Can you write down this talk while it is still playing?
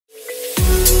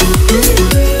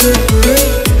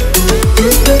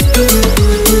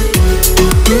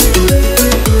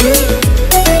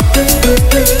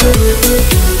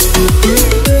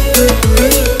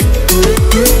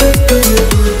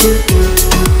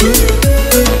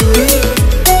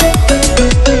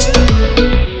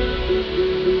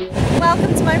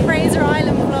Welcome to my Fraser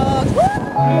Island vlog.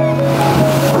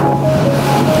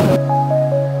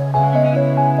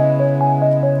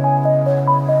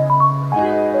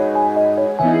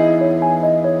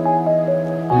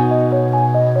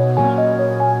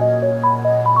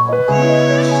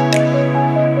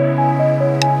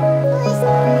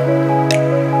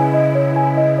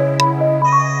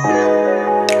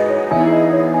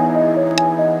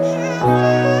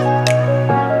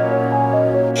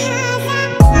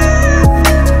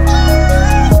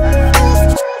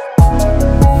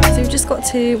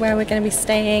 To where we're going to be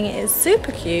staying. It is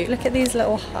super cute. Look at these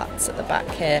little huts at the back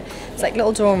here. It's like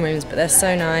little dorm rooms, but they're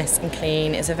so nice and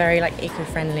clean. It's a very like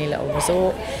eco-friendly little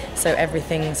resort, so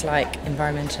everything's like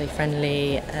environmentally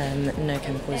friendly, no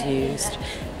chemicals used,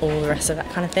 all the rest of that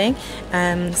kind of thing.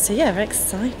 So yeah, very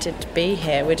excited to be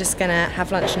here. We're just gonna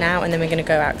have lunch now and then we're gonna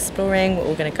go out exploring. We're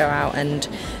all gonna go out and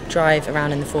drive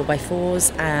around in the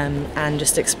 4x4s and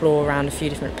just explore around a few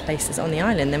different places on the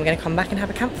island. Then we're gonna come back and have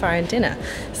a campfire and dinner.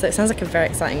 So it sounds like a very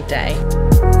exciting day.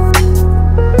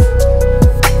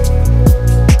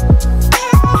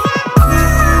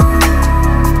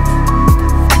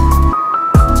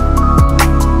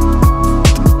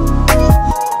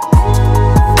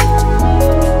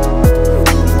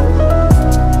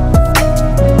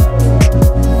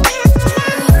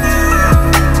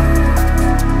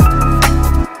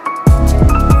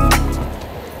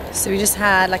 So we just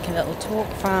had like a little talk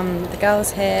from the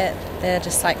girls here. They're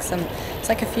just like it's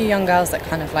like a few young girls that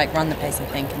kind of like run the place, I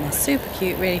think, and they're super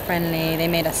cute, really friendly. They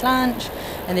made us lunch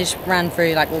and they just ran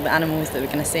through like all the animals that we're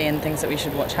going to see and things that we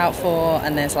should watch out for,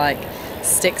 and there's like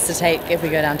sticks to take if we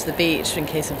go down to the beach in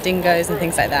case of dingoes and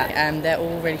things like that. They're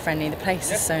all really friendly. The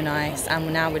place is so nice,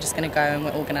 and now we're just going to go and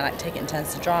we're all going to like take it in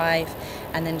turns to drive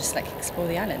and then just like explore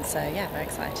the island. So yeah, very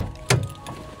excited.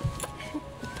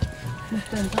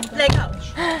 Let go.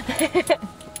 Are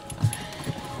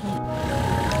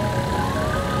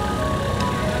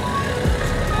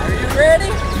you ready?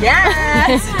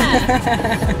 Yes.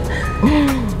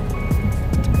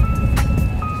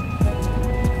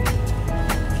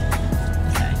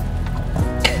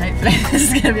 Okay. Hopefully this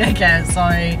is gonna be okay. I'm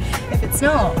sorry if it's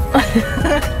not.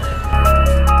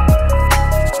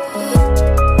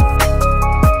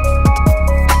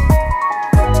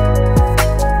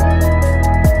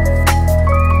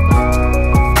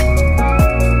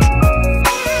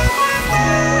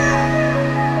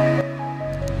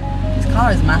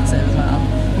 Is massive as well.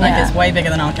 Like it's way bigger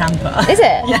than our camper. Is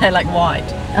it? Yeah, like wide.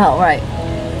 Oh right.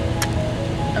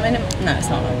 I mean, no, it's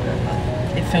not like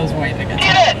that. It feels way bigger.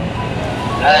 Get it!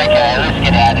 Okay, let's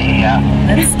get out of here.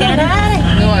 Let's get out of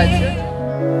here.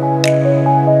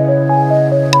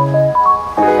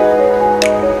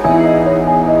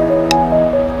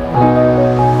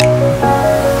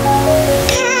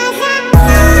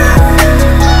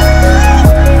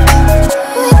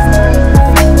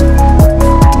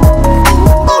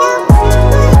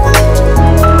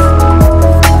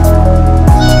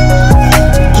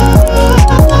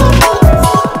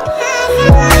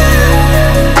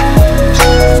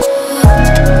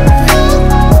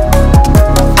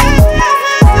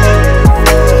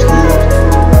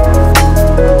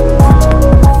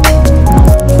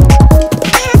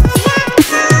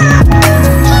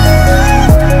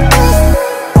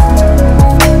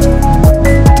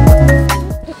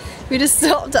 We just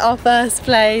stopped at our first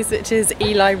place, which is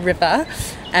Eli River.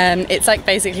 It's like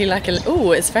basically like a,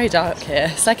 oh, it's very dark here.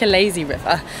 It's like a lazy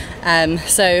river.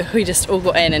 So we just all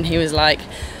got in and he was like,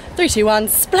 3, 2, 1,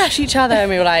 splash each other,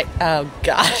 and we were like, oh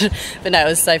god. But no, it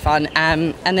was so fun.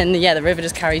 And then yeah, the river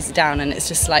just carries you down and it's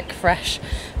just like fresh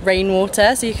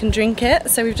rainwater, so you can drink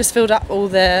it. So we've just filled up all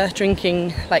the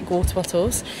drinking like water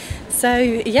bottles. So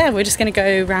yeah, we're just gonna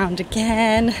go round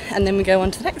again and then we go on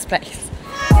to the next place.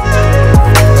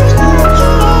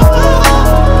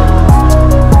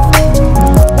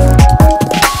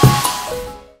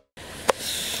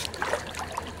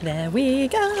 There we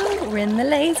go, we're in the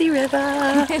lazy river.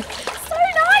 So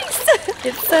nice!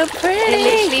 It's so pretty. It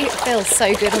literally feels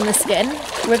so good on the skin.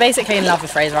 We're basically in love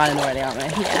with Fraser Island already, aren't we?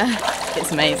 Yeah.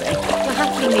 It's amazing. We'll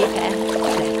happily move here.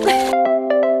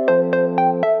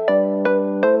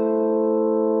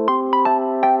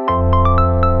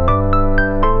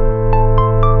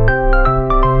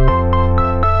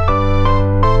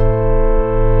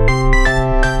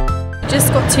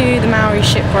 Just got to the Maori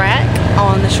shipwreck.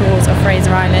 on the shores of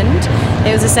Fraser Island.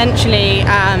 It was essentially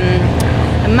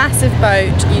a massive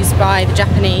boat used by the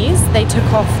Japanese. They took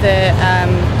off the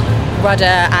rudder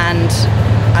and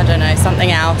I don't know,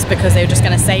 something else, because they were just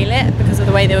going to sail it. Because of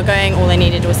the way they were going, all they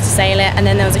needed was to sail it, and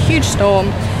then there was a huge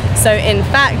storm, so in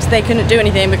fact they couldn't do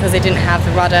anything because they didn't have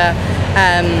the rudder,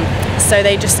 so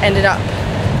they just ended up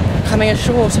coming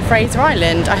ashore to Fraser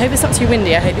Island. I hope it's not too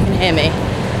windy, I hope you can hear me.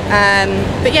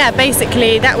 But yeah,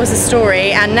 basically that was the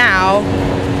story, and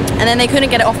then they couldn't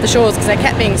get it off the shores because there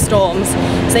kept being storms,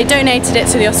 so they donated it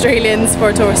to the Australians for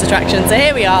a tourist attraction. So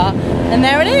here we are, and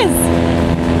there it is.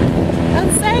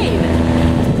 Insane.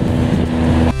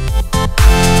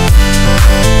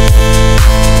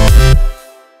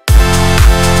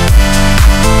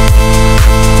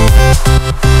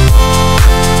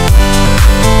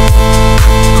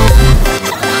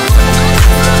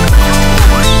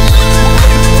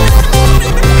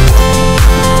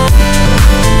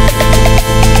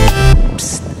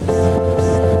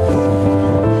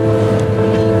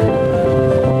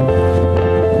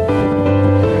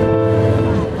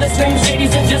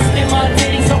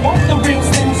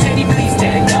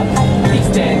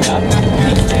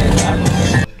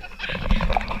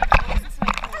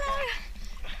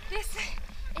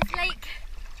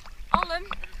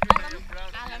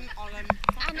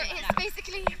 And it's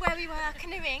basically where we were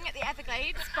canoeing at the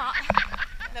Everglades, but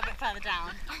a little bit further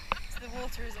down. So the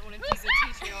water is all infused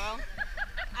with tea tree oil,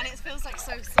 and it feels like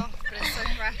so soft, but it's so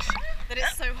fresh that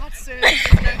it's so hard to swim.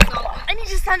 There's no salt. I need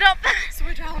to stand up. So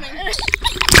we're drowning.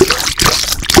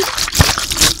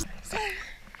 So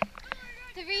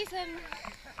the reason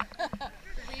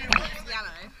it's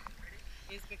yellow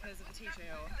is because of the tea tree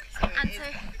oil.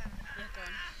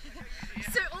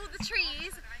 So all the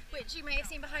trees, which you may have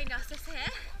seen behind us, just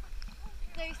here,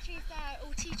 those trees there are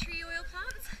all tea tree oil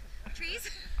plants. Trees.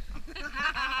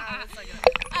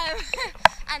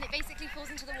 And it basically falls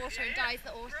into the water and dyes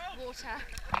the water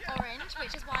orange,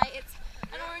 which is why it's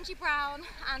an orangey brown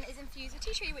and is infused with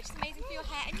tea tree, which is amazing for your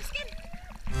hair and your skin.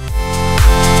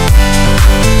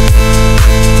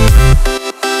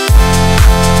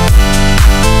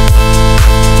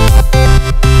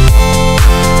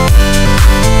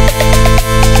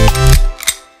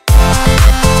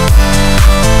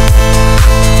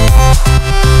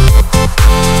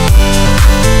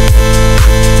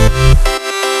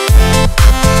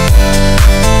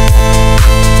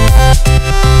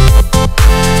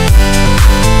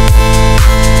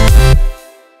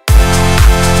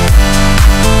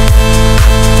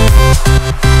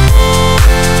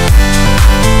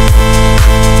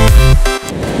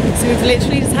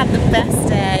 Literally just had the best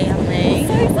day, haven't we?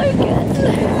 So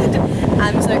good.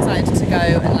 I'm so excited to go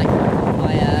and like have a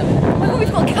fire. Oh my god,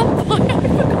 we've got a campfire.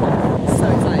 So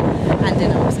excited. And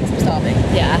dinner, obviously, because I'm starving.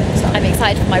 Yeah, I'm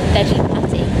excited for my veggie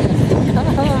patty.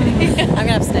 I'm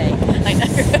gonna have steak. I know.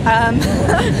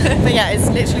 But yeah, it's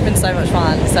literally been so much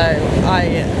fun, so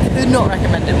I could not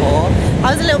recommend it more.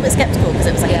 I was a little bit sceptical because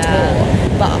it was like a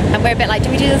tour, but and we're a bit like, do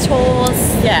we do the tours?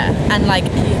 yeah, and like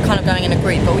you're kind of going in a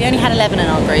group, but we only had 11 in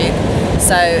our group,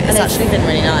 so it's actually been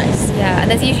really nice. Yeah, and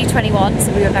there's usually 21,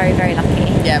 so we were very, very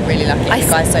lucky. Yeah, really lucky. You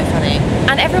guys are so funny.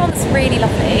 And everyone's really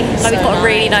lovely. Like, we've got a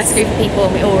really nice group of people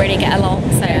and we all really get along,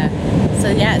 so. Yeah. So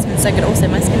yeah, it's been so good. Also,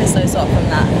 my skin is so soft from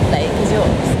that lake. Is yours?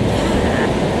 Yeah.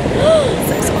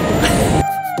 So soft.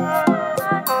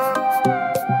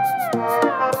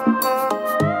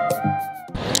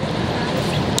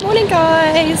 Morning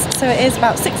guys! So it is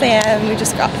about 6 AM, we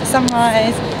just got up for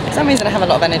sunrise. For some reason I have a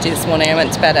lot of energy this morning. I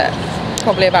went to bed at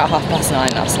probably about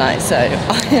 9:30 last night, so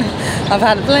I've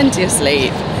had plenty of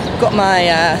sleep. Got my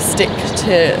stick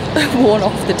to warn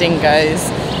off the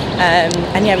dingoes.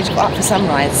 And yeah, we just got up for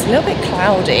sunrise. It's a little bit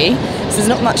cloudy, so there's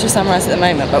not much of sunrise at the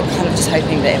moment, but we're kind of just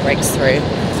hoping that it breaks through,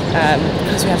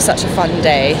 because we have such a fun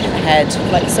day ahead,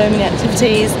 like so many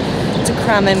activities to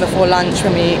cram in before lunch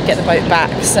when we get the boat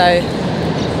back. So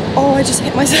oh, I just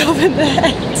hit myself in the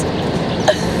head.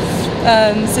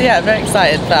 So yeah, very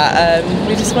excited, but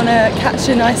we just want to catch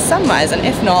a nice sunrise, and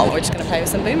if not, we're just going to play with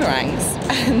some boomerangs.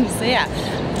 So yeah,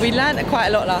 we learned quite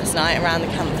a lot last night around the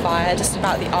campfire, just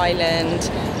about the island,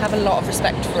 have a lot of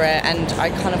respect for it, and I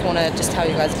kind of want to just tell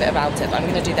you guys a bit about it, but I'm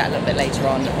going to do that a little bit later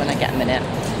on when I get a minute.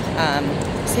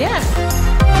 So yeah.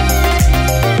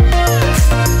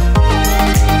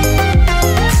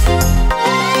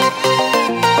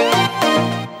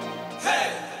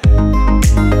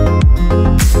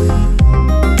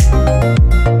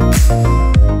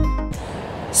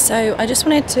 So I just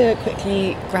wanted to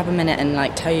quickly grab a minute and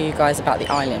like tell you guys about the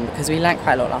island, because we learnt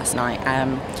quite a lot last night.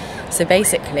 So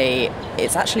basically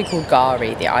it's actually called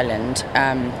Gari, the island.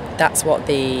 That's what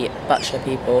the Butcher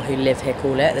people who live here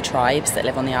call it, the tribes that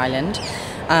live on the island.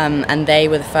 And they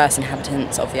were the first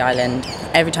inhabitants of the island.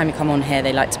 Every time you come on here,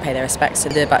 they like to pay their respects to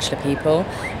the Butcher people.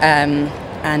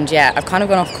 And yeah, I've kind of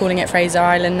gone off calling it Fraser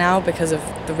Island now because of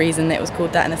the reason that it was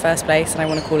called that in the first place, and I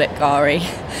want to call it Gari.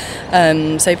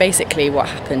 So basically what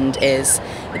happened is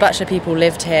the Butcher people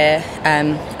lived here,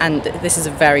 and this is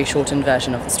a very shortened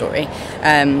version of the story.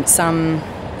 Some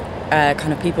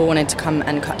kind of people wanted to come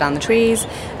and cut down the trees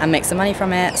and make some money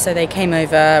from it, so they came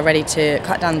over ready to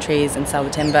cut down the trees and sell the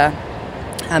timber,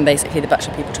 and basically the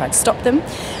Butcher people tried to stop them,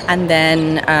 and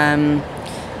then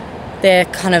there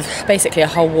kind of basically a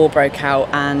whole war broke out,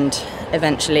 and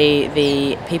eventually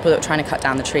the people that were trying to cut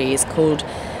down the trees called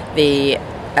the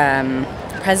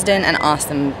president and asked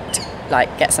them to like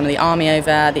get some of the army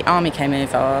over. The army came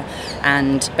over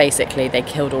and basically they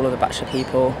killed all of the Butcher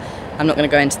people. I'm not going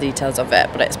to go into the details of it,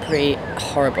 but it's pretty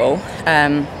horrible.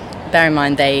 Bear in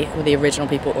mind they were the original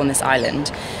people on this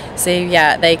island. So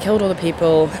yeah, they killed all the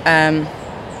people.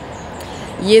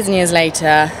 Years and years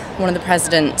later, one of the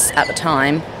presidents at the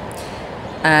time,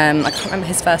 I can't remember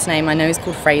his first name, I know he's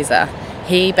called Fraser.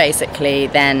 He basically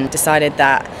then decided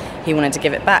that he wanted to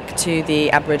give it back to the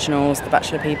Aboriginals, the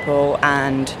Butcher people,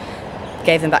 and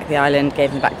gave them back the island,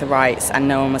 gave them back the rights, and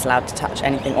no one was allowed to touch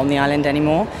anything on the island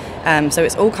anymore. So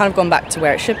it's all kind of gone back to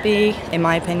where it should be, in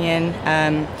my opinion,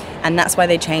 and that's why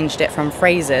they changed it from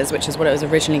Fraser's, which is what it was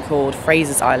originally called,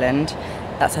 Fraser's Island.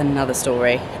 That's another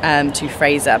story, to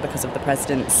Fraser because of the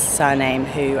president's surname,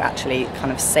 who actually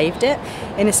kind of saved it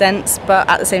in a sense, but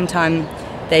at the same time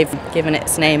they've given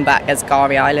its name back as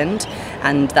Gari Island,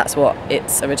 and that's what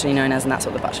it's originally known as, and that's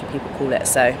what the Butcher people call it.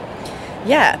 So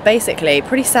yeah, basically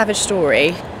pretty savage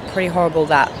story, pretty horrible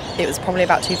that it was probably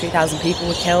about 2,000–3,000 people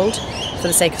were killed for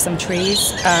the sake of some trees.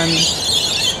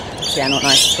 So yeah, not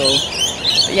nice at all.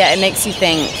 But yeah, it makes you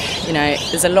think, you know,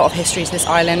 there's a lot of history to this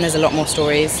island, there's a lot more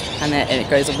stories, and it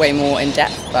goes way more in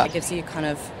depth, but it gives you kind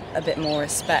of a bit more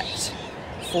respect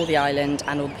for the island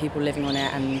and all the people living on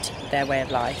it and their way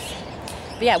of life.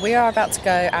 But yeah, we are about to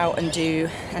go out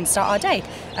and start our day.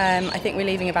 I think we're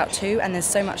leaving about 2, and there's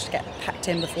so much to get packed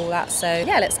in before that, so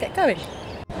yeah, let's get going.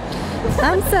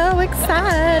 I'm so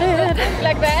excited.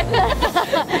 Like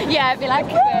that? Yeah, I'd be like,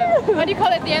 what do you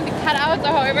call it, the end, the cutouts or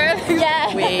however?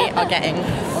 Yeah. We are getting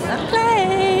on the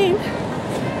plane.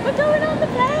 We're going on the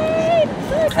plane.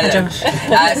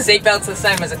 Seatbelts the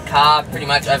same as a car, pretty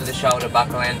much over the shoulder,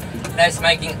 buckle in. No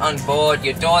smoking on board.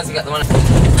 Your doors, you got the one.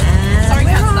 Sorry,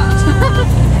 can't start.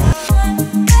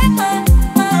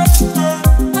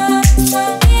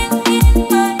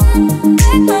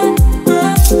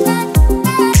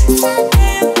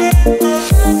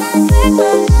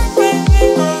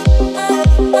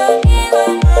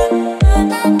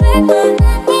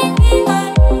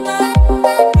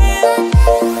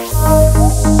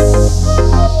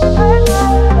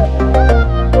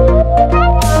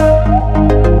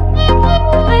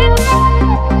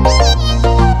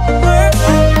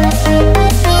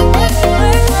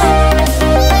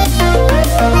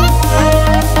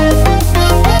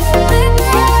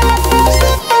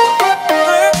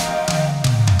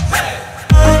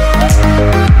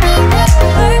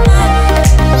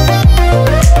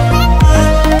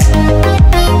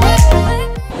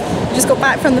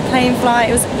 From the plane flight,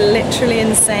 it was literally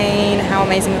insane how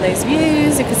amazing were those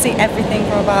views. You could see everything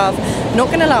from above.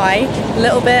 Not gonna lie, a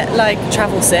little bit like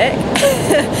travel sick.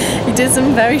 You did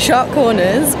some very sharp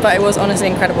corners, but it was honestly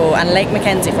incredible, and Lake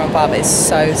Mackenzie from above is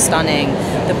so stunning.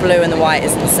 The blue and the white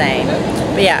is insane.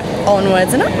 But yeah,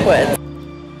 onwards and upwards.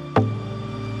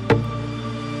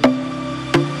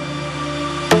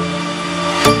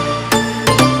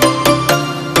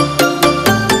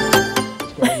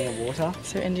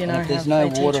 So India and I if there's have no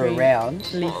water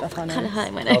around, leaf up on Kind of us.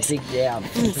 hurting my they'll nose. dig down,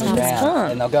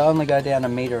 fun. and they'll only go down a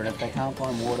metre, and if they can't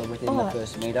find water within the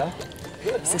first metre.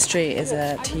 This tree is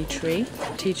a tea tree.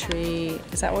 Tea tree,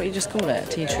 is that what you just call it?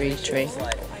 Tea tree.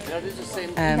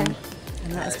 And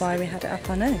that is why we had it up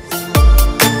our nose.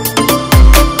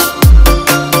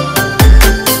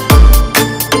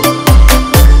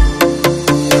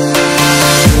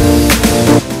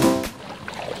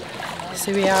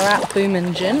 So we are at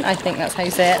Boomingen, I think that's how you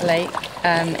say it, lake.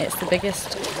 It's the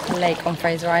biggest lake on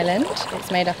Fraser Island. It's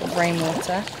made up of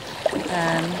rainwater,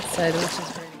 so the water's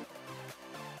really...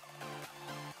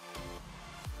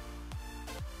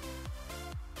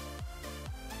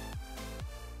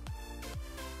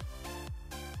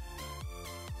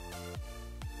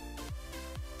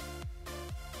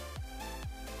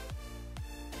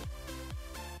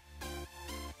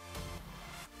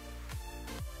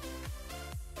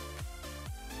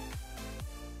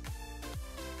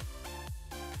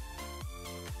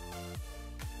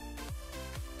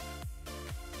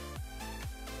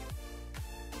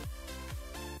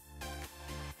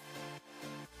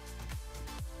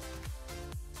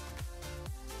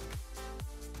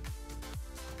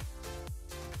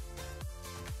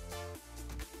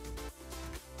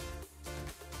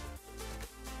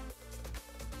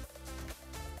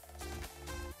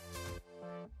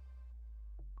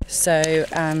 So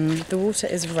the water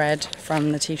is red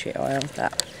from the tea tree oil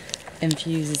that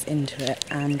infuses into it,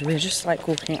 and we're just like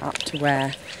walking up to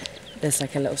where there's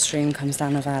like a little stream comes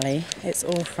down a valley. It's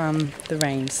all from the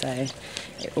rain, so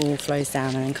it all flows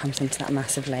down and then comes into that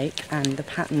massive lake, and the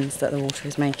patterns that the water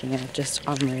is making are just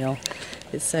unreal.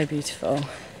 It's so beautiful.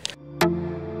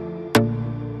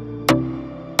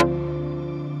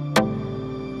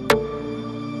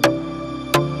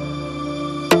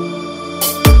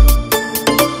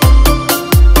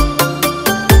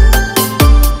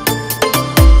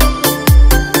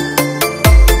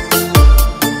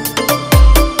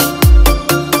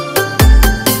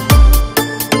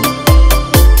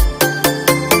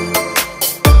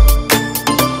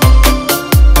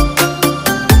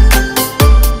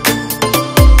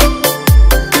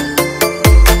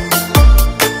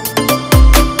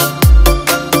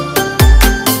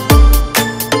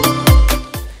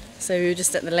 So we were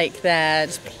just at the lake there,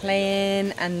 just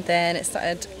playing, and then it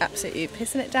started absolutely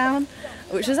pissing it down,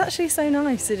 which was actually so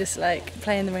nice to just like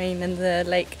play in the rain and the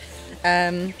lake.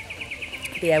 But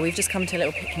yeah, we've just come to a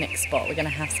little picnic spot. We're going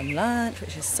to have some lunch,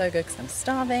 which is so good because I'm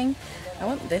starving. I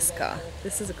want this car.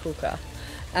 This is a cool car.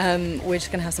 We're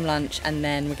just going to have some lunch, and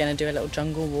then we're going to do a little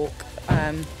jungle walk.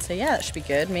 So yeah, that should be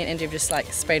good. Me and India have just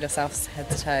like sprayed ourselves head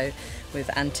to toe with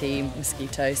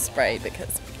anti-mosquito spray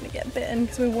because we're going to get bitten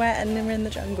because we're wet and then we're in the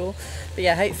jungle. But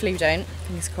yeah, hopefully we don't,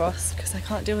 fingers crossed, because I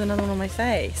can't deal with another one on my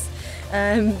face.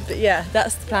 But yeah,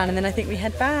 that's the plan, and then I think we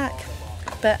head back.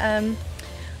 But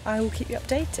I will keep you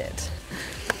updated.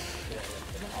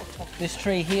 This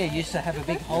tree here used to have a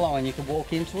big hollow and you could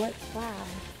walk into it. Wow.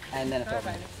 And then it fell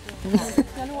down.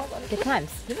 Good times.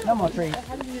 No more trees.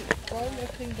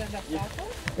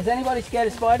 Is anybody scared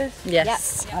of spiders?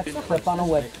 Yes. That's the funnel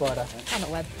web spider.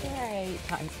 Funnel web. Great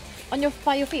times.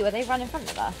 By your feet, were they run in front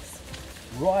of us?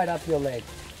 Right up your leg.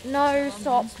 No,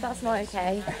 stop. That's not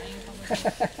okay.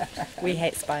 We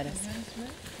hate spiders.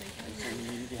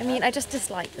 I mean, I just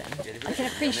dislike them. I can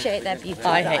appreciate their beauty.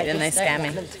 I hate them, they scare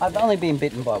me. I've only been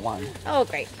bitten by one. Oh,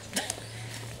 great.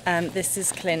 This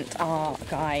is Clint, our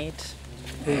guide,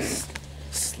 Who's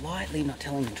slightly not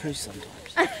telling the truth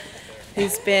sometimes.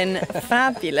 who's been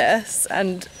fabulous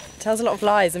and tells a lot of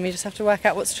lies, and we just have to work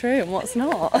out what's true and what's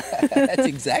not. That's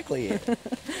exactly it.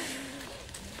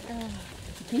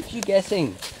 Keeps you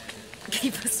guessing.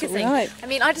 Keep us guessing. Right. I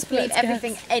mean, I just believe Let's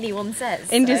everything anyone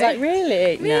says. India's so. like,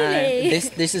 really? Really?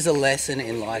 This is a lesson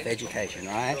in life education,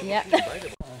 right? Yeah.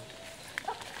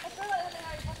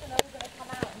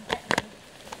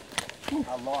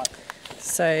 A lot.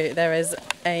 So there is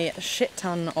a shit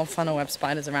ton of funnel web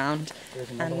spiders around, There's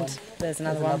another and one. there's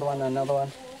another There's one. another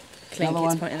one. Clint another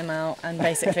keeps one. pointing them out, and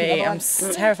basically I'm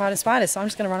terrified of spiders, so I'm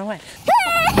just going to run away.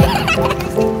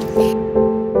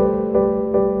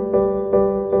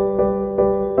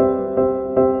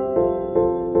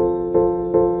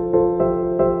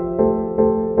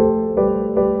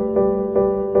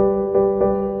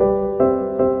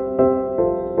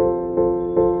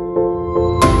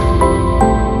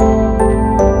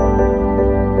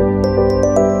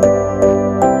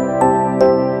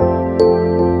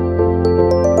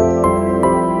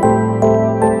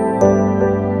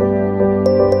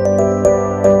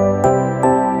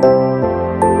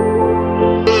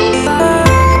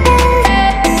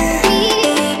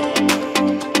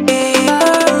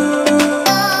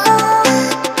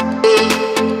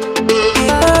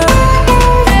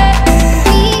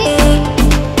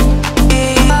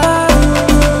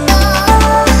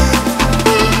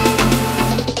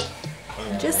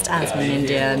 As me and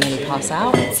India nearly pass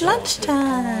out, it's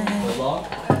lunchtime.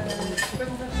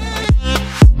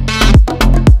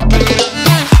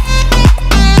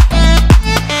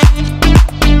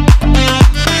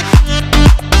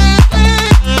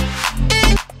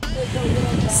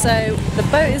 So the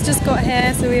boat has just got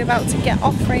here, so we're about to get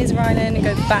off Fraser Island and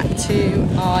go back to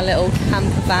our little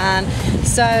camper van.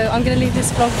 So I'm going to leave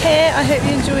this vlog here. I hope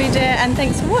you enjoyed it, and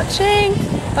thanks for watching.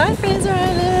 Bye, Fraser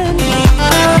Island.